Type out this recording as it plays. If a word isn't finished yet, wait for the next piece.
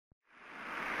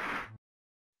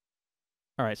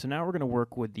All right, so now we're going to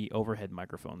work with the overhead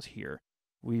microphones here.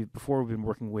 Before we've been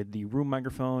working with the room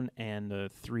microphone and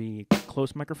the 3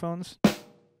 close microphones.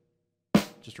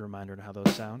 Just a reminder of how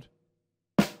those sound.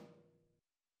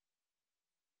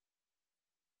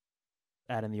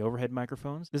 Add in the overhead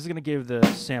microphones. This is going to give the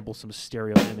sample some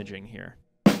stereo imaging here.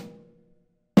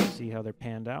 See how they're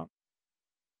panned out?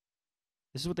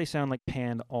 This is what they sound like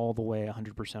panned all the way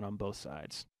 100% on both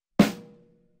sides.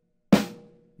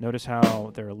 Notice how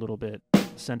they're a little bit, the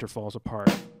center falls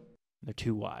apart. They're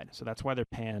too wide. So that's why they're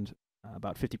panned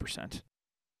about 50%.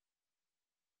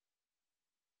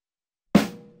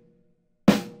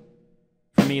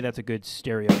 For me, that's a good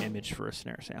stereo image for a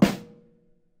snare sample.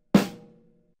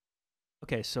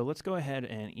 Okay, so let's go ahead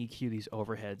and EQ these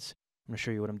overheads. I'm going to show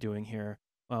you what I'm doing here.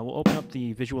 We'll open up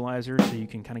the visualizer so you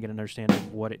can kind of get an understanding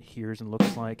of what it hears and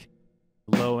looks like.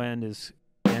 The low end is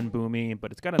again boomy,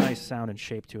 but it's got a nice sound and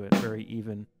shape to it, very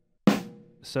even.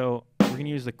 So we're going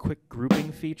to use the quick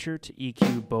grouping feature to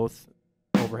EQ both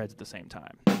overheads at the same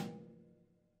time.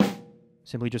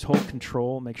 Simply just hold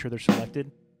Control, make sure they're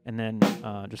selected, and then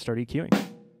just start EQing.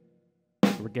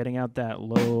 So we're getting out that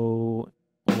low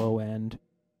end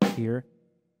here.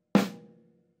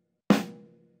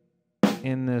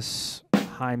 In this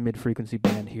high mid-frequency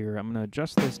band here, I'm going to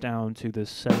adjust this down to the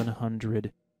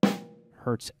 700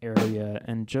 hertz area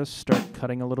and just start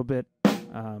cutting a little bit.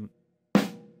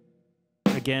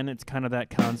 Again, it's kind of that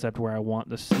concept where I want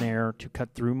the snare to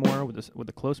cut through more with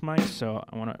the close mic, so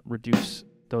I want to reduce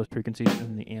those frequencies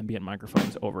in the ambient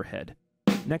microphones overhead.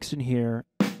 Next in here,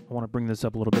 I want to bring this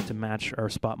up a little bit to match our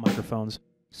spot microphones,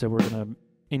 so we're going to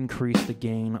increase the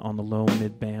gain on the low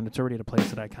mid band. It's already at a place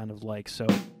that I kind of like, so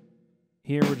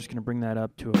here we're just going to bring that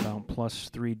up to about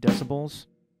 +3 decibels.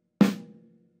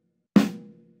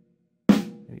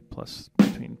 Maybe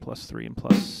between +3 and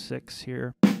 +6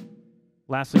 here.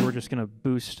 Lastly, we're just going to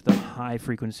boost the high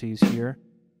frequencies here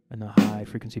in the high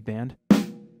frequency band.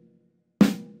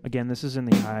 Again, this is in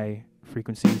the high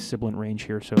frequency sibilant range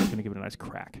here, so it's going to give it a nice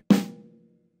crack.